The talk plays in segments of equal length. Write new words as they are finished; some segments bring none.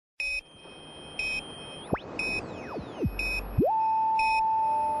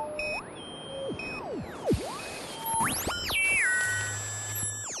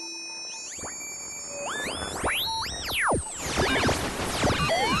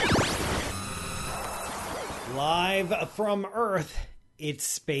Live from Earth, it's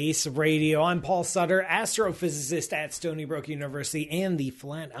Space Radio. I'm Paul Sutter, astrophysicist at Stony Brook University and the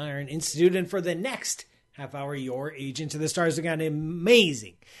Flatiron Institute. And for the next half hour, your agent to the stars. We got an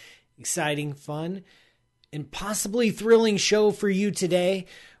amazing, exciting, fun, and possibly thrilling show for you today,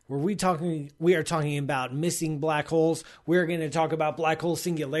 where we are talking about missing black holes. We're going to talk about black hole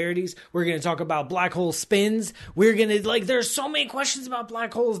singularities. We're going to talk about black hole spins. We're going to, there's so many questions about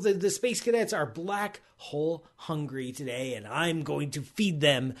black holes. The space cadets are black hole hungry today, and I'm going to feed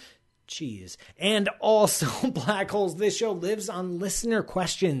them cheese. And also black holes. This show lives on listener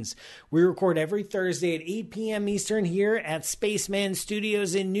questions. We record every Thursday at 8 p.m. Eastern here at Spaceman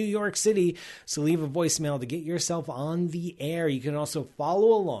Studios in New York City. So leave a voicemail to get yourself on the air. You can also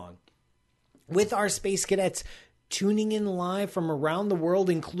follow along with our space cadets tuning in live from around the world,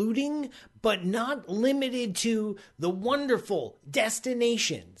 including but not limited to the wonderful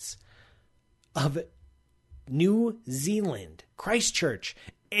destinations of New Zealand, Christchurch,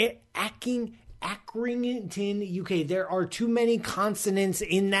 Accrington, UK. There are too many consonants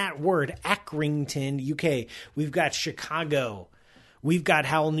in that word, Accrington, UK. We've got Chicago. We've got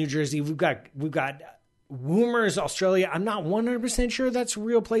Howell, New Jersey. We've got Woomers, Australia. I'm not 100% sure that's a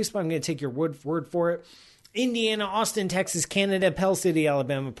real place, but I'm going to take your word for it. Indiana, Austin, Texas, Canada, Pell City,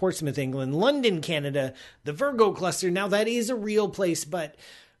 Alabama, Portsmouth, England, London, Canada, the Virgo cluster. Now that is a real place, but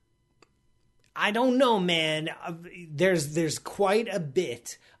I don't know, man. There's quite a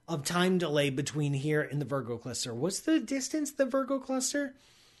bit of time delay between here and the Virgo cluster. What's the distance, the Virgo cluster?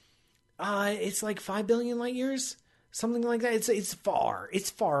 It's like 5 billion light years, something like that. It's far. It's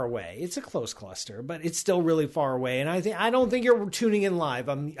far away. It's a close cluster, but it's still really far away. And I don't think you're tuning in live.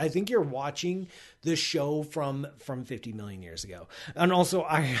 I think you're watching the show from 50 million years ago. And also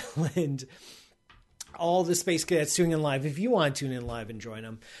Ireland. All the space cadets tuning in live. If you want to tune in live and join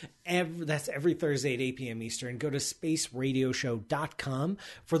them, that's every Thursday at 8 p.m. Eastern. Go to spaceradioshow.com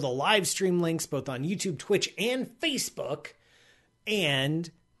for the live stream links, both on YouTube, Twitch, and Facebook, and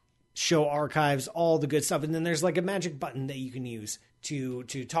show archives, all the good stuff. And then there's like a magic button that you can use to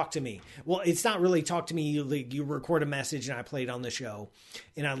talk to me. Well, it's not really talk to me. You record a message and I play it on the show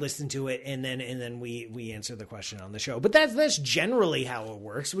and I listen to it and then we answer the question on the show. But that's generally how it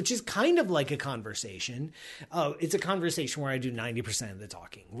works, which is kind of like a conversation. It's a conversation where I do 90% of the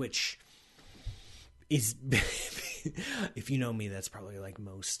talking, which is, if you know me, that's probably like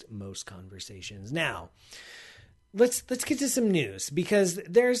most conversations. Now, Let's get to some news, because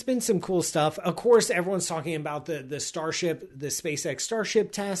there's been some cool stuff. Of course, everyone's talking about the Starship, the SpaceX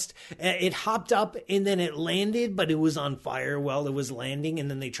Starship test. It hopped up and then it landed, but it was on fire while it was landing, and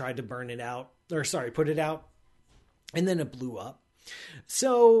then they tried to put it out, and then it blew up.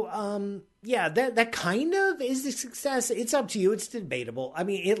 So, yeah, that kind of is a success. It's up to you. It's debatable. I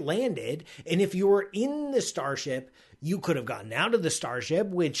mean, it landed, and if you were in the Starship, you could have gotten out of the Starship,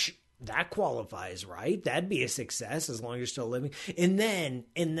 which that qualifies, right? That'd be a success as long as you're still living. And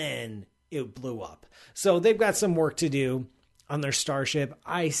then it blew up. So they've got some work to do on their Starship.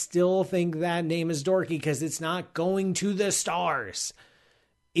 I still think that name is dorky because it's not going to the stars.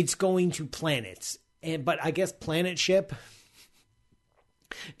 It's going to planets. But I guess Planet Ship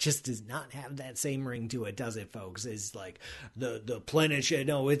just does not have that same ring to it, does it, folks? It's like the Planet Ship.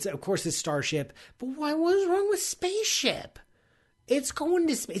 No, of course it's Starship. But what's wrong with Spaceship? It's going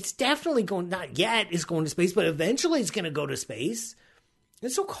to space. It's definitely going, not yet it's going to space, but eventually it's going to go to space.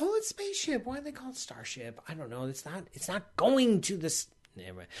 And so call it Spaceship. Why do they call it Starship? I don't know. It's not going to this.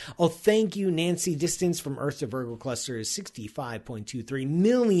 Anyway. Oh, thank you, Nancy. Distance from Earth to Virgo cluster is 65.23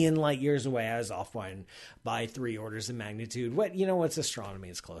 million light years away. I was off by 3 orders of magnitude. What's astronomy?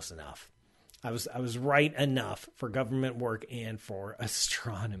 It's close enough. I was right enough for government work and for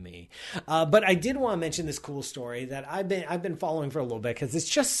astronomy. But I did want to mention this cool story that I've been following for a little bit because it's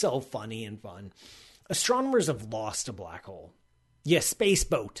just so funny and fun. Astronomers have lost a black hole. Yes, Space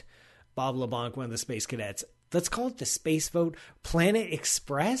Boat. Bob LeBlanc, one of the space cadets. Let's call it the Space Boat. Planet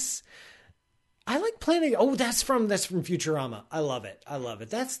Express. I like Planet. Oh, that's from Futurama. I love it.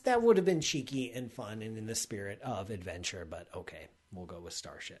 That would have been cheeky and fun and in the spirit of adventure. But okay, we'll go with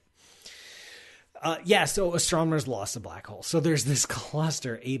Starship. So astronomers lost a black hole. So there's this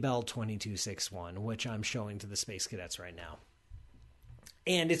cluster, Abell 2261, which I'm showing to the space cadets right now.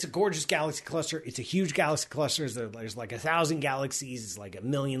 And it's a gorgeous galaxy cluster. It's a huge galaxy cluster. There's like 1,000 galaxies. It's like 1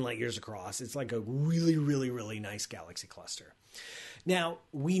 million light years across. It's like a really, really, really nice galaxy cluster. Now,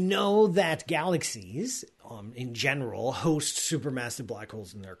 we know that galaxies, in general, host supermassive black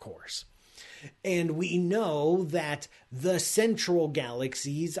holes in their cores. And we know that the central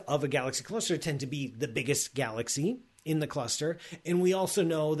galaxies of a galaxy cluster tend to be the biggest galaxy in the cluster. And we also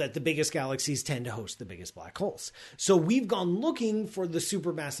know that the biggest galaxies tend to host the biggest black holes. So we've gone looking for the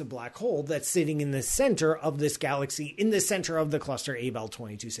supermassive black hole that's sitting in the center of this galaxy, in the center of the cluster Abell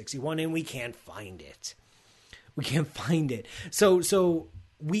 2261, and we can't find it. We can't find it. So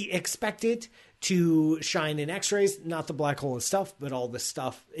we expect it to shine in X-rays, not the black hole itself, but all the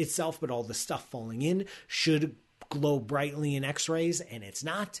stuff falling in should glow brightly in X-rays, and it's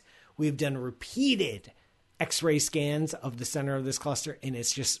not. We've done repeated X-ray scans of the center of this cluster, and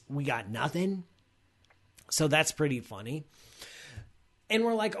it's just, we got nothing. So that's pretty funny. And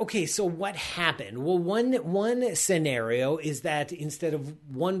we're like, okay, so what happened? Well, one scenario is that instead of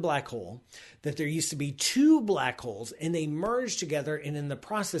one black hole, that there used to be two black holes, and they merged together and in the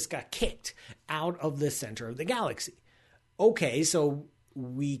process got kicked out of the center of the galaxy. Okay, so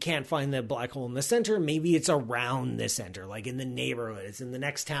we can't find the black hole in the center. Maybe it's around the center, like in the neighborhood. It's in the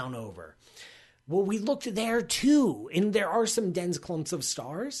next town over. Well, we looked there too, and there are some dense clumps of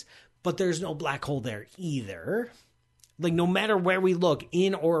stars, but there's no black hole there either. Like, no matter where we look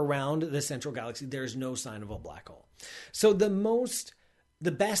in or around the central galaxy, there's no sign of a black hole. So the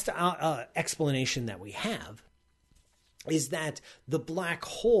best explanation that we have is that the black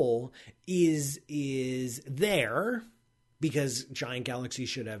hole is there because giant galaxies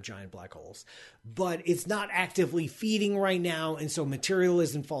should have giant black holes, but it's not actively feeding right now, and so material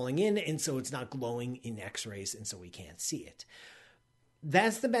isn't falling in, and so it's not glowing in X-rays, and so we can't see it.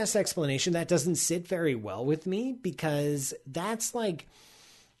 That's the best explanation. That doesn't sit very well with me, because that's like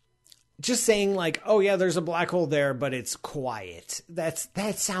just saying like, oh yeah, there's a black hole there, but it's quiet. That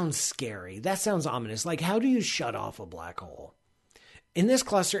sounds scary. That sounds ominous. Like, how do you shut off a black hole? In this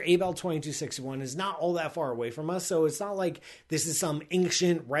cluster, Abell 2261 is not all that far away from us, so it's not like this is some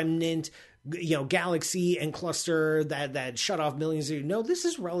ancient remnant, galaxy and cluster that shut off millions of years. No, this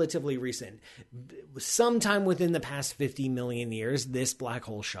is relatively recent. Sometime within the past 50 million years, this black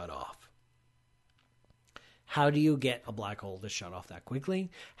hole shut off. How do you get a black hole to shut off that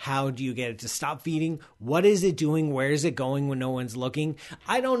quickly? How do you get it to stop feeding? What is it doing? Where is it going when no one's looking?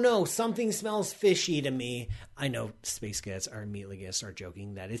 I don't know. Something smells fishy to me. I know space cadets are immediately going to start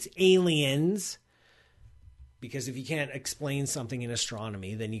joking that it's aliens, because if you can't explain something in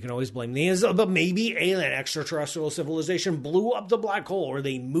astronomy, then you can always blame the aliens. But maybe alien extraterrestrial civilization blew up the black hole, or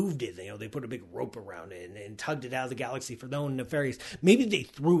they moved it. They put a big rope around it and tugged it out of the galaxy for their own nefarious. Maybe they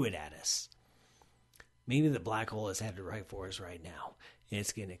threw it at us. Maybe the black hole is headed right for us right now, and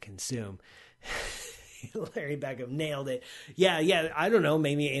it's going to consume. Larry Beckham nailed it. Yeah, I don't know.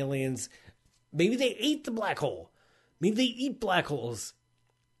 Maybe aliens, maybe they ate the black hole. Maybe they eat black holes.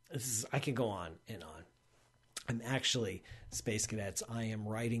 I can go on and on. I'm actually, Space Cadets, I am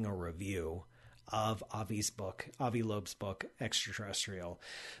writing a review of Avi Loeb's book, Extraterrestrial.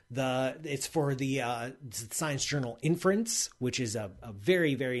 It's for the science journal Inference, which is a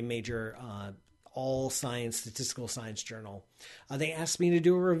very, very major all science, statistical science journal. They asked me to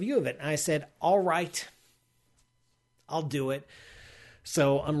do a review of it, and I said, all right, I'll do it.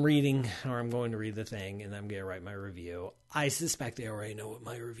 So I'm going to read the thing, and I'm going to write my review. I suspect they already know what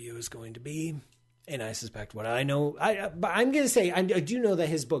my review is going to be. And I suspect what I know, but I'm going to say, I do know that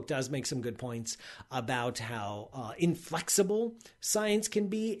his book does make some good points about how inflexible science can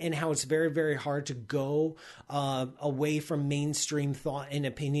be, and how it's very, very hard to go away from mainstream thought and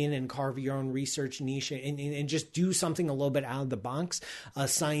opinion and carve your own research niche and just do something a little bit out of the box.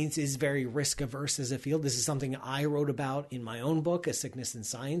 Science is very risk averse as a field. This is something I wrote about in my own book, A Sickness in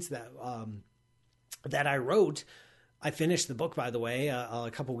Science, that I wrote. I finished the book, by the way, a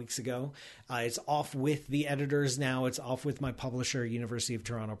couple weeks ago. It's off with the editors now. It's off with my publisher, University of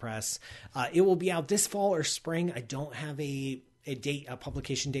Toronto Press. It will be out this fall or spring. I don't have a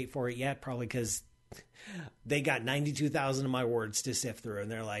publication date for it yet, probably because they got 92,000 of my words to sift through,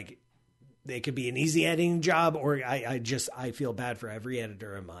 and they're like, they could be an easy editing job, or I feel bad for every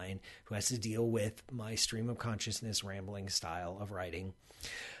editor of mine who has to deal with my stream of consciousness rambling style of writing.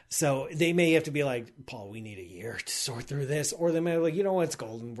 So they may have to be like, Paul, we need a year to sort through this. Or they may be like, you know what, it's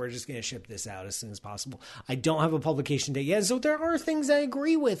golden. We're just going to ship this out as soon as possible. I don't have a publication date yet. So there are things I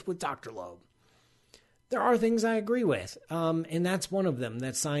agree with Dr. Loeb. There are things I agree with. And that's one of them,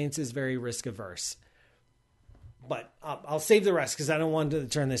 that science is very risk averse. But I'll save the rest because I don't want to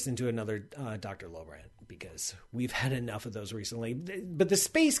turn this into another Dr. Loeb rant, because we've had enough of those recently. But the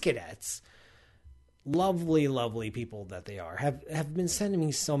Space Cadets, lovely, lovely people that they are, have been sending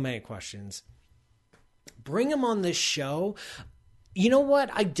me so many questions. Bring them on this show. You know what?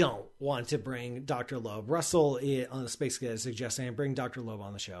 I don't want to bring Dr. Loeb. Russell on the Space Cadet is suggesting I bring Dr. Loeb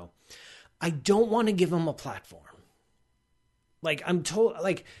on the show. I don't want to give him a platform. Like, I'm told,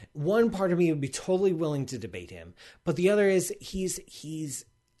 like, one part of me would be totally willing to debate him, but the other is his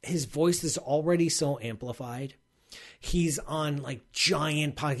voice is already so amplified. He's on like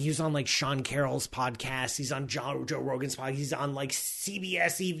giant podcasts. He was on like Sean Carroll's podcast. He's on Joe Rogan's podcast. He's on like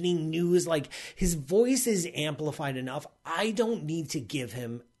CBS Evening News. Like, his voice is amplified enough. I don't need to give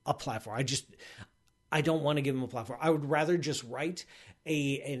him a platform. I don't want to give him a platform. I would rather just write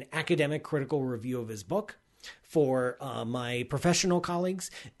an academic critical review of his book for my professional colleagues,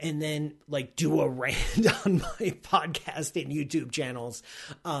 and then like do a rant on my podcast and YouTube channels.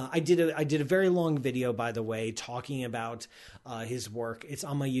 I did a very long video, by the way, talking about his work. It's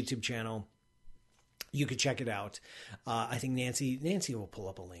on my YouTube channel. You could check it out. I think Nancy will pull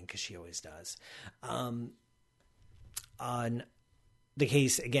up a link, because she always does. On the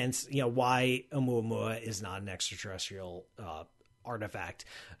case against, why Oumuamua is not an extraterrestrial artifact.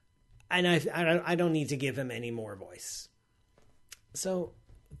 And I don't need to give him any more voice. So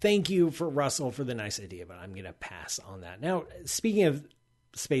thank you for Russell for the nice idea, but I'm going to pass on that. Now, speaking of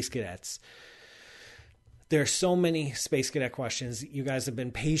space cadets, there are so many space cadet questions. You guys have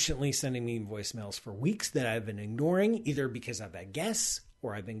been patiently sending me voicemails for weeks that I've been ignoring, either because I've had guests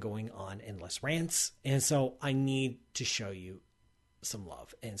or I've been going on endless rants. And so I need to show you some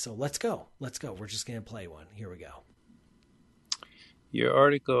love. And so let's go. We're just going to play one. Here we go. Your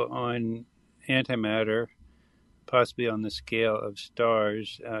article on antimatter, possibly on the scale of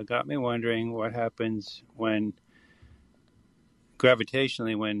stars, got me wondering what happens when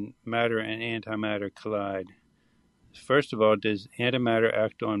gravitationally when matter and antimatter collide. First of all, does antimatter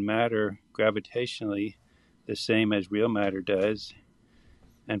act on matter gravitationally the same as real matter does,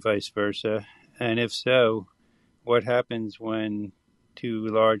 and vice versa? And if so, what happens when two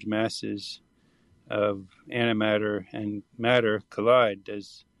large masses of antimatter and matter collide?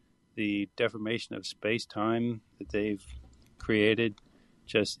 Does the deformation of space-time that they've created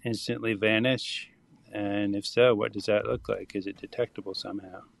just instantly vanish? And if so, what does that look like? Is it detectable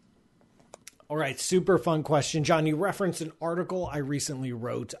somehow? All right, super fun question. John, you referenced an article I recently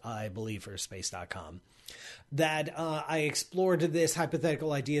wrote, I believe, for space.com, that I explored this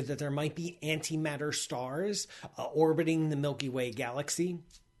hypothetical idea that there might be antimatter stars orbiting the Milky Way galaxy.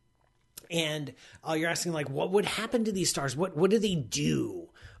 And you're asking, like, what would happen to these stars? What do they do?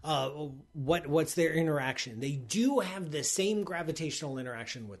 What's their interaction? They do have the same gravitational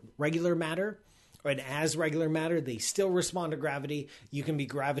interaction with regular matter. And as regular matter, they still respond to gravity. You can be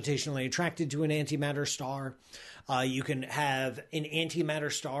gravitationally attracted to an antimatter star. You can have an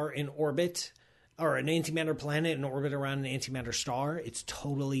antimatter star in orbit, or an antimatter planet in orbit around an antimatter star. It's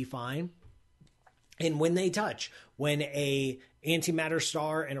totally fine. And when they touch, when a antimatter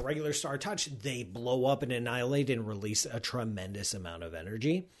star and a regular star touch, they blow up and annihilate and release a tremendous amount of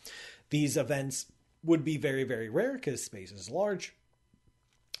energy. These events would be very, very rare because space is large.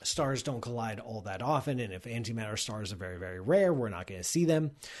 Stars don't collide all that often, and if antimatter stars are very, very rare, we're not going to see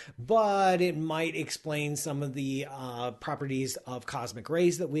them. But it might explain some of the properties of cosmic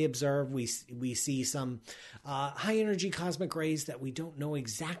rays that we observe. We see some high-energy cosmic rays that we don't know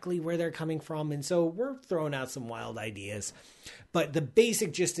exactly where they're coming from, and so we're throwing out some wild ideas. But the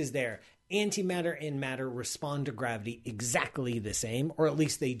basic gist is there. Antimatter and matter respond to gravity exactly the same, or at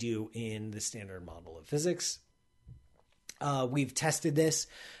least they do in the standard model of physics. We've tested this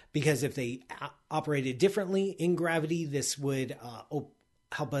because if they operated differently in gravity, this would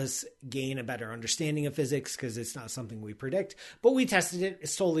help us gain a better understanding of physics, because it's not something we predict. But we tested it.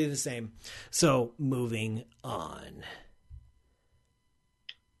 It's totally the same. So moving on.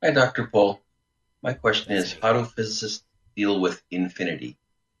 Hi, Dr. Paul. My question is, how do physicists deal with infinity?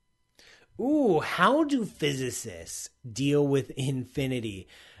 Ooh, how do physicists deal with infinity?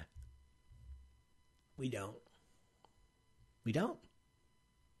 We don't.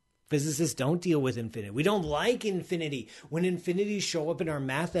 Physicists don't deal with infinity. We don't like infinity. When infinities show up in our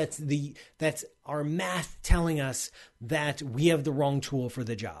math, that's our math telling us that we have the wrong tool for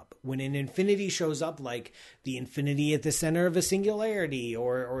the job. When an infinity shows up, like the infinity at the center of a singularity,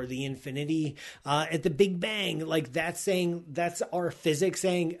 or the infinity at the Big Bang, like that's our physics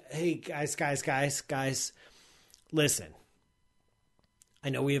saying, hey, guys, listen. I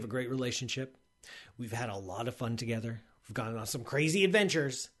know we have a great relationship. We've had a lot of fun together. We've gone on some crazy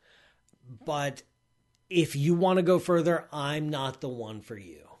adventures, but if you want to go further, I'm not the one for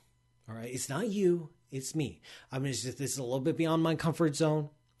you. All right. It's not you. It's me. This is a little bit beyond my comfort zone.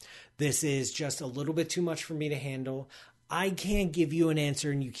 This is just a little bit too much for me to handle. I can't give you an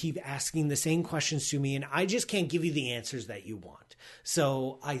answer, and you keep asking the same questions to me, and I just can't give you the answers that you want.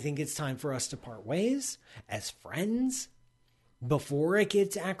 So I think it's time for us to part ways as friends before it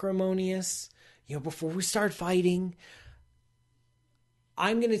gets acrimonious, before we start fighting.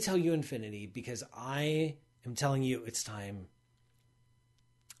 I'm going to tell you infinity because I am telling you it's time.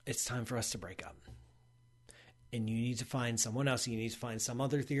 It's time for us to break up. And you need to find someone else. You need to find some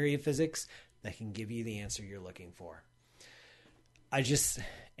other theory of physics that can give you the answer you're looking for. I just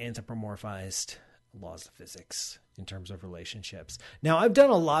anthropomorphized laws of physics in terms of relationships. Now, I've done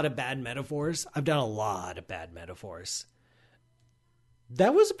a lot of bad metaphors.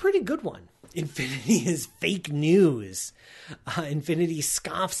 That was a pretty good one. Infinity is fake news. Infinity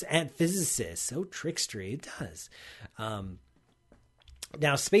scoffs at physicists. So trickstery, it does.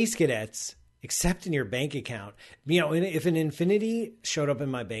 Now, space cadets, except in your bank account, if an infinity showed up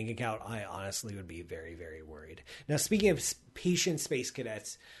in my bank account, I honestly would be very, very worried. Now, speaking of patient space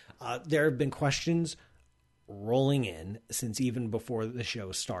cadets, there have been questions rolling in since even before the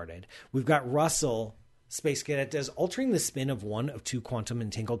show started. We've got Russell, space cadet, does altering the spin of one of two quantum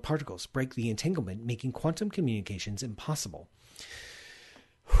entangled particles break the entanglement, making quantum communications impossible?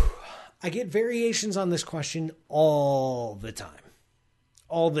 I get variations on this question all the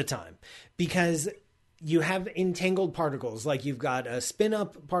time, because you have entangled particles, like you've got a spin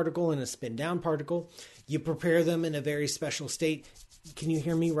up particle and a spin down particle. You prepare them in a very special state. Can you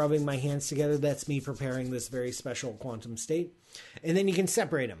hear me rubbing my hands together? That's me preparing this very special quantum state. And then you can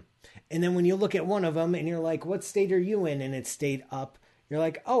separate them. And then when you look at one of them and you're like, what state are you in? And it's state up. You're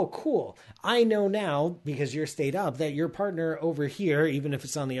like, oh, cool. I know now, because you're state up, that your partner over here, even if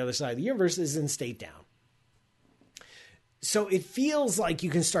it's on the other side of the universe, is in state down. So it feels like you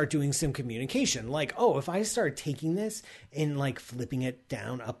can start doing some communication. Like, oh, if I start taking this and like flipping it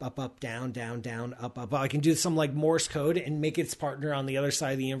down, up, up, up, down, down, down, up, up, I can do some like Morse code and make its partner on the other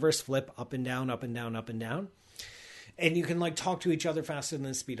side of the universe flip up and down, up and down, up and down. And you can like talk to each other faster than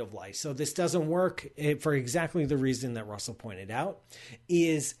the speed of light. So this doesn't work for exactly the reason that Russell pointed out,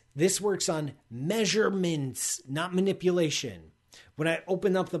 is this works on measurements, not manipulation. When I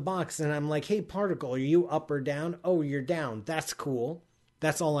open up the box and I'm like, hey, particle, are you up or down? Oh, you're down. That's cool.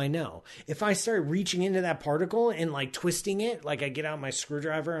 That's all I know. If I start reaching into that particle and like twisting it, like I get out my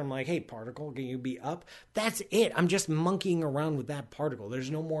screwdriver, I'm like, hey, particle, can you be up? That's it. I'm just monkeying around with that particle.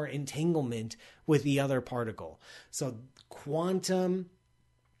 There's no more entanglement with the other particle. So quantum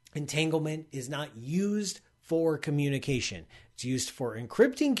entanglement is not used for communication. It's used for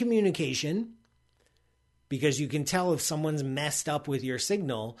encrypting communication, because you can tell if someone's messed up with your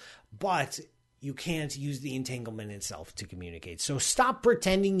signal, but you can't use the entanglement itself to communicate. So stop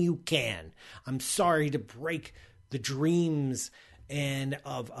pretending you can. I'm sorry to break the dreams and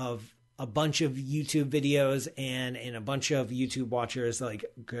of a bunch of YouTube videos and a bunch of YouTube watchers, like,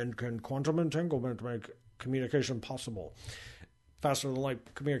 can quantum entanglement make communication possible? Faster than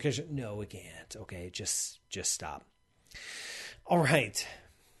light communication? No, it can't. Okay, just stop. All right.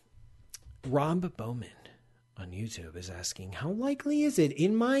 Rob Bowman on YouTube is asking, how likely is it,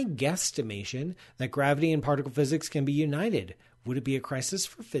 in my guesstimation, that gravity and particle physics can be united? Would it be a crisis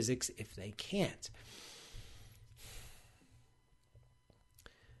for physics if they can't?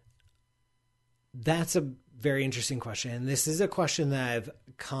 That's a very interesting question. And this is a question that I've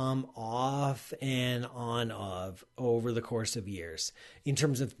come off and on of over the course of years in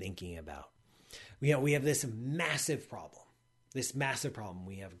terms of thinking about. We have this massive problem.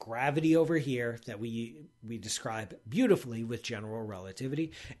 We have gravity over here that we describe beautifully with general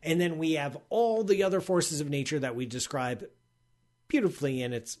relativity. And then we have all the other forces of nature that we describe beautifully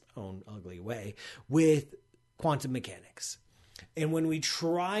in its own ugly way with quantum mechanics. And when we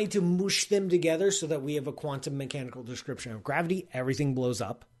try to mush them together so that we have a quantum mechanical description of gravity, everything blows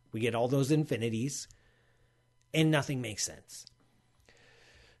up. We get all those infinities and nothing makes sense.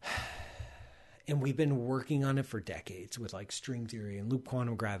 And we've been working on it for decades with like string theory and loop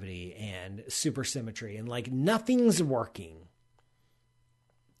quantum gravity and supersymmetry, and like nothing's working.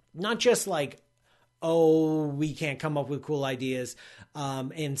 Not just like, oh, we can't come up with cool ideas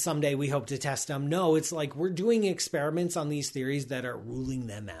and someday we hope to test them. No, it's like we're doing experiments on these theories that are ruling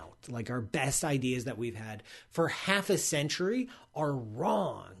them out. Like our best ideas that we've had for half a century are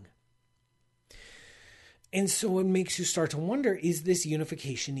wrong. And so it makes you start to wonder, is this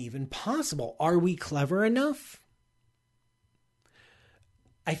unification even possible? Are we clever enough?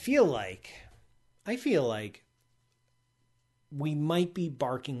 I feel like we might be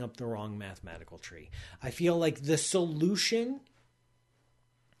barking up the wrong mathematical tree. I feel like the solution,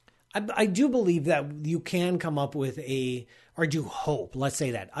 I do believe that you can come up with or do hope, let's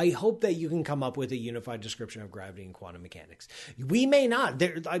say that. I hope that you can come up with a unified description of gravity and quantum mechanics. We may not.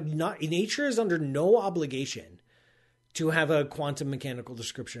 Nature is under no obligation to have a quantum mechanical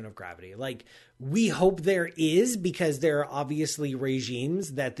description of gravity. Like, we hope there is, because there are obviously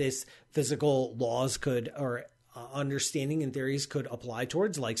regimes that this physical laws could, or understanding and theories could apply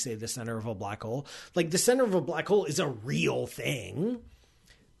towards, like, say, the center of a black hole. Like, the center of a black hole is a real thing,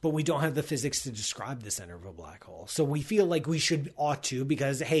 but we don't have the physics to describe the center of a black hole. So we feel like we ought to,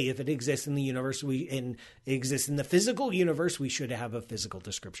 because, hey, if it exists in the universe, it exists in the physical universe, we should have a physical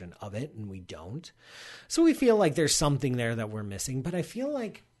description of it, and we don't. So we feel like there's something there that we're missing, but I feel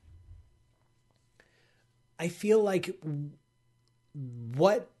like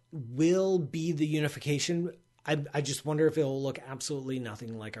what will be the unification? I just wonder if it will look absolutely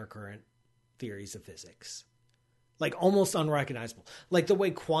nothing like our current theories of physics. Like, almost unrecognizable. Like, the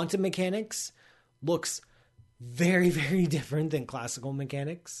way quantum mechanics looks very, very different than classical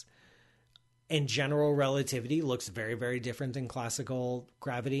mechanics. And general relativity looks very, very different than classical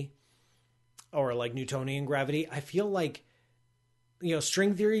gravity. Or, like, Newtonian gravity. I feel like,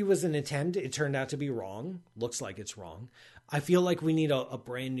 string theory was an attempt. It turned out to be wrong. Looks like it's wrong. I feel like we need a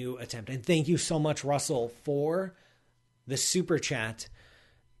brand new attempt. And thank you so much, Russell, for the super chat.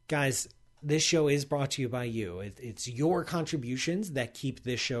 Guys, this show is brought to you by you. It's your contributions that keep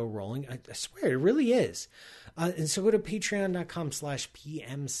this show rolling. I swear, it really is. And so go to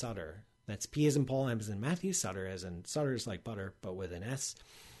patreon.com/PM Sutter. That's P as in Paul, M as in Matthew, Sutter as in Sutter's like butter, but with an S.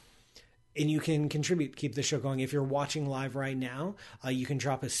 And you can contribute, keep the show going. If you're watching live right now, you can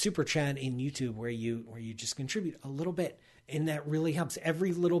drop a super chat in YouTube where you just contribute a little bit. And that really helps.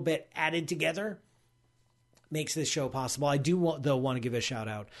 Every little bit added together makes this show possible. I do want to give a shout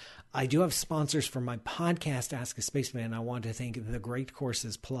out. I do have sponsors for my podcast, Ask a Spaceman. I want to thank The Great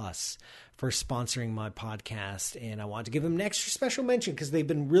Courses Plus for sponsoring my podcast. And I want to give them an extra special mention because they've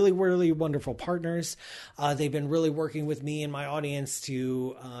been really, really wonderful partners. They've been really working with me and my audience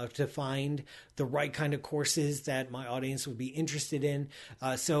to find the right kind of courses that my audience would be interested in.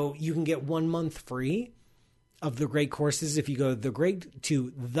 So you can get 1 month free of The Great Courses if you go to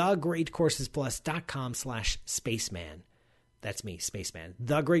thegreatcoursesplus.com/spaceman. That's me, Spaceman.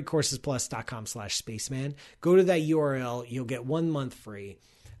 thegreatcoursesplus.com/spaceman. Go to that URL. You'll get 1 month free.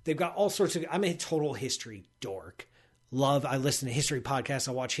 They've got all sorts of, I'm a total history dork. I listen to history podcasts.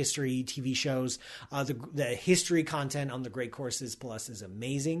 I watch history TV shows. The history content on The Great Courses Plus is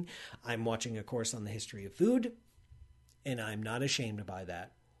amazing. I'm watching a course on the history of food, and I'm not ashamed by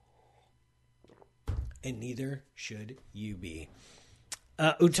that. And neither should you be.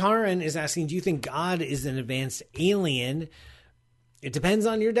 Utaran is asking, do you think God is an advanced alien? It depends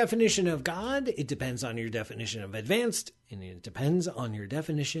on your definition of God. It depends on your definition of advanced. And it depends on your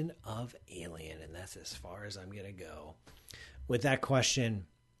definition of alien. And that's as far as I'm going to go with that question.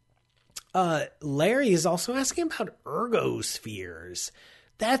 Larry is also asking about ergospheres.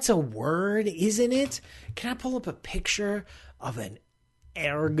 That's a word, isn't it? Can I pull up a picture of an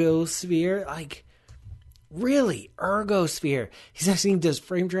ergosphere? Like, really, ergosphere. He's asking, does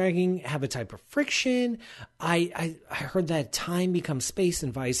frame dragging have a type of friction? I heard that time becomes space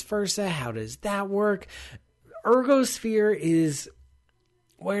and vice versa. How does that work? Ergosphere is,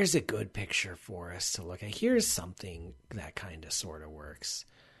 where's a good picture for us to look at? Here's something that kind of sort of works.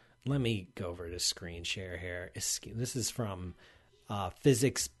 Let me go over to screen share here. This is from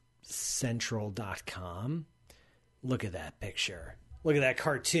physicscentral.com. Look at that picture. Look at that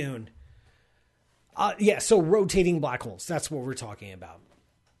cartoon. So rotating black holes, that's what we're talking about.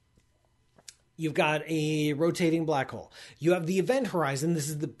 You've got a rotating black hole. You have the event horizon. This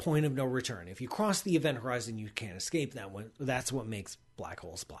is the point of no return. If you cross the event horizon, you can't escape that one. That's what makes black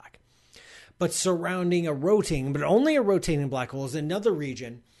holes black. But surrounding but only a rotating black hole is another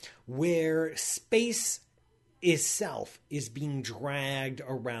region where space itself is being dragged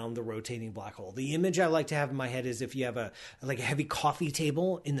around the rotating black hole. The image I like to have in my head is if you have a heavy coffee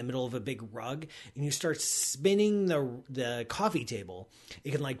table in the middle of a big rug and you start spinning the coffee table,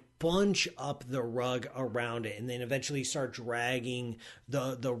 it can like bunch up the rug around it and then eventually start dragging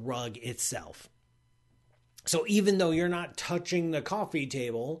the rug itself. So even though you're not touching the coffee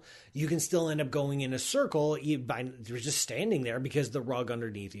table, you can still end up going in a circle by just standing there because the rug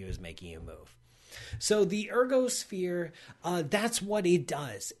underneath you is making you move. So the ergosphere, that's what it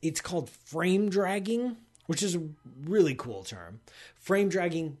does. It's called frame dragging, which is a really cool term. Frame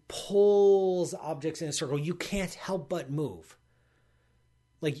dragging pulls objects in a circle. You can't help but move.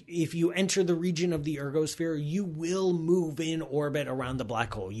 Like if you enter the region of the ergosphere, you will move in orbit around the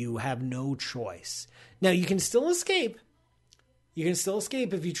black hole. You have no choice. Now you can still escape. You can still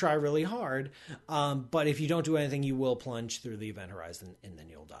escape if you try really hard. But if you don't do anything, you will plunge through the event horizon and then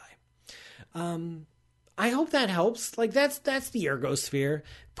you'll die. I hope that helps. Like that's the ergosphere.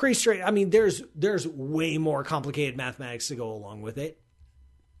 Pretty straight. I mean, there's way more complicated mathematics to go along with it.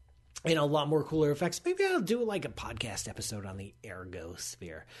 and a lot more cooler effects. Maybe I'll do like a podcast episode on the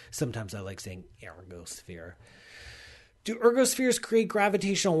ergosphere. Sometimes I like saying ergosphere. Do ergospheres create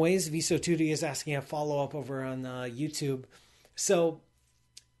gravitational waves? Viso2D is asking a follow-up over on YouTube. So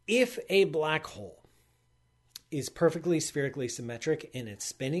if a black hole is perfectly spherically symmetric and it's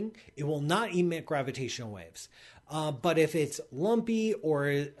spinning, it will not emit gravitational waves. But if it's lumpy or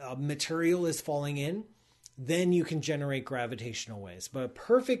a material is falling in, then you can generate gravitational waves. But a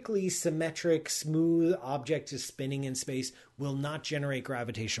perfectly symmetric, smooth object is spinning in space will not generate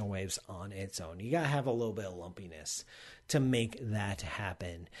gravitational waves on its own. You got to have a little bit of lumpiness to make that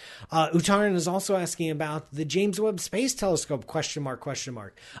happen. Utaran is also asking about the James Webb Space Telescope, question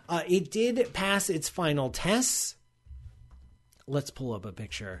mark. It did pass its final tests. Let's pull up a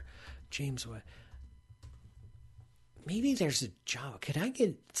picture. James Webb. Maybe there's a job. Could I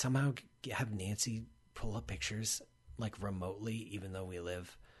have Nancy pull up pictures like remotely, even though we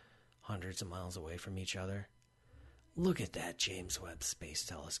live hundreds of miles away from each other? Look at that James Webb Space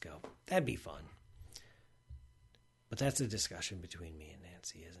Telescope. That'd be fun. But that's a discussion between me and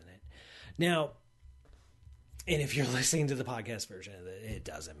Nancy, isn't it? Now, and if you're listening to the podcast version of it, it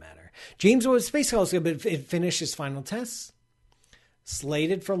doesn't matter. James Webb Space Telescope, it finished its final tests,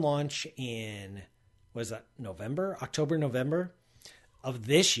 slated for launch in, what is that, October, November of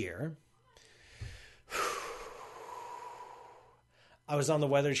this year. I was on the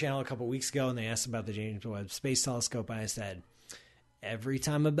Weather Channel a couple weeks ago, and they asked about the James Webb Space Telescope, and I said, every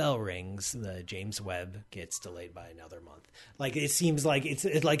time a bell rings, the James Webb gets delayed by another month. Like, it seems like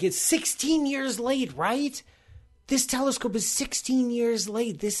it's 16 years late, right? This telescope is 16 years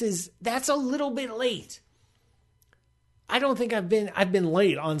late. That's a little bit late. I don't think I've been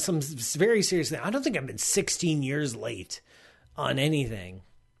late on some very serious thing. I don't think I've been 16 years late on anything.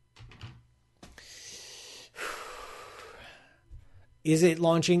 Is it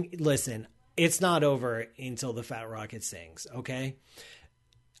launching? Listen, it's not over until the fat rocket sings, okay?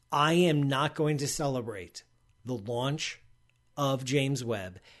 I am not going to celebrate the launch of James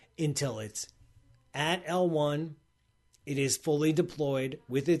Webb until it's at L1, it is fully deployed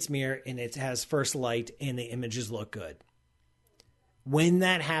with its mirror, and it has first light, and the images look good. When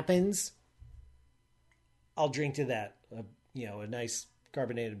that happens, I'll drink to that, a nice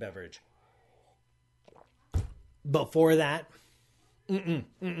carbonated beverage. Before that,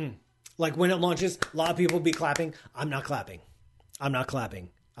 like when it launches, a lot of people will be clapping. I'm not clapping.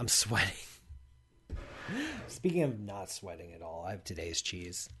 I'm sweating. Speaking of not sweating at all, I have today's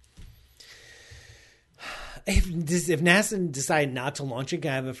cheese. If NASA decided not to launch it,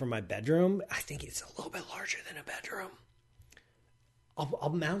 can I have it for my bedroom? I think it's a little bit larger than a bedroom. I'll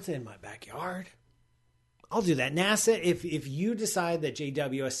mount it in my backyard. I'll do that. NASA, if you decide that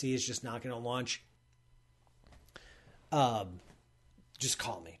JWST is just not going to launch, just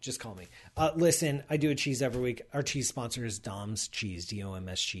call me. Listen, I do a cheese every week. Our cheese sponsor is Dom's Cheese,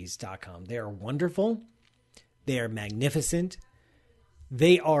 DOMScheese.com. They are wonderful. They are magnificent.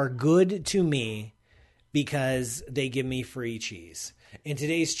 They are good to me because they give me free cheese. And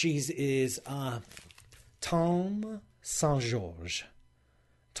today's cheese is Tom St. George.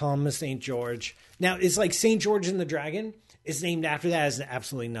 Thomas St. George. Now, it's like St. George and the Dragon. It's named after that. It has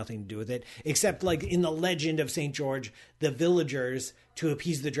absolutely nothing to do with it. Except like in the legend of St. George, the villagers, to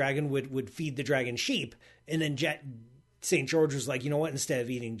appease the dragon, would feed the dragon sheep. And then St. George was like, you know what? Instead of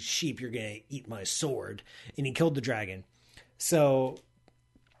eating sheep, you're going to eat my sword. And he killed the dragon. So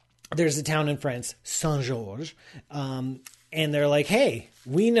there's a town in France, Saint-Georges. And they're like, hey,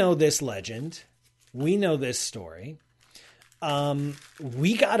 we know this legend. We know this story.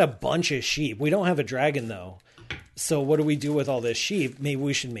 We got a bunch of sheep. We don't have a dragon, though. So what do we do with all this sheep? Maybe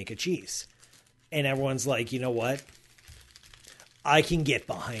we should make a cheese. And everyone's like, you know what? I can get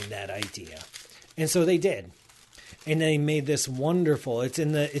behind that idea. And so they did. And they made this wonderful, it's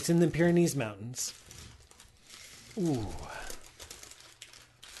in the Pyrenees Mountains. Ooh,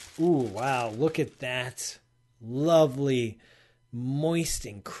 wow. Look at that. Lovely, moist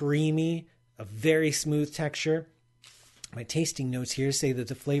and creamy, a very smooth texture. My tasting notes here say that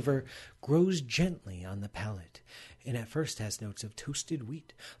the flavor grows gently on the palate, and at first has notes of toasted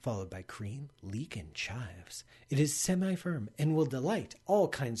wheat, followed by cream, leek, and chives. It is semi-firm and will delight all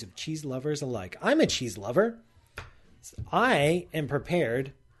kinds of cheese lovers alike. I'm a cheese lover. I am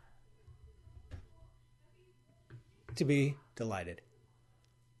prepared to be delighted.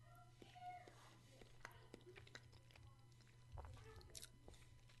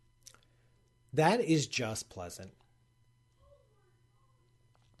 That is just pleasant.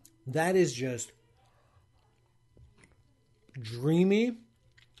 That is just dreamy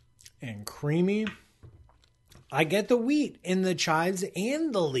and creamy I get the wheat in the chives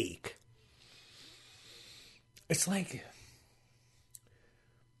and the leek. It's like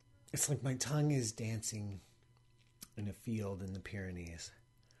my tongue is dancing in a field in the Pyrenees.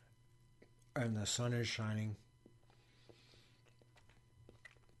 And the sun is shining.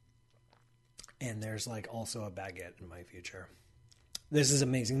 And there's like also a baguette in my future. This is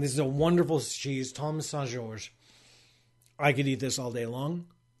amazing. This is a wonderful cheese. Tom Saint-Georges. I could eat this all day long.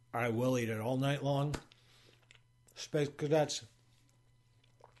 I will eat it all night long. Space Cadets.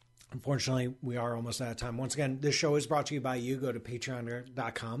 Unfortunately, we are almost out of time. Once again, this show is brought to you by you. Go to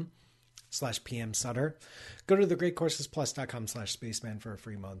patreon.com/PMSutter. Go to thegreatcoursesplus.com/spaceman for a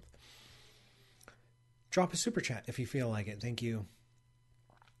free month. Drop a super chat if you feel like it. Thank you,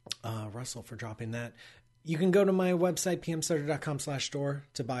 Russell, for dropping that. You can go to my website, pmsutter.com/store,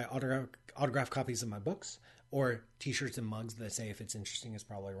 to buy autographed copies of my books or t-shirts and mugs that say if it's interesting, it's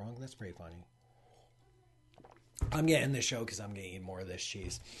probably wrong. That's pretty funny. I'm getting this show because I'm going to eat more of this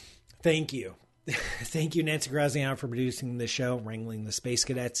cheese. Thank you. Thank you, Nancy Graziano, for producing the show, Wrangling the Space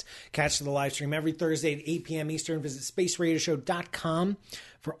Cadets. Catch the live stream every Thursday at 8 p.m. Eastern. Visit spaceradioshow.com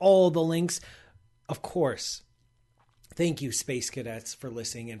for all the links. Of course, thank you, Space Cadets, for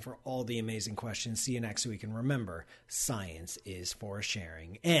listening and for all the amazing questions. See you next week. And remember, science is for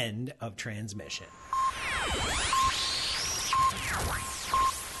sharing. End of transmission.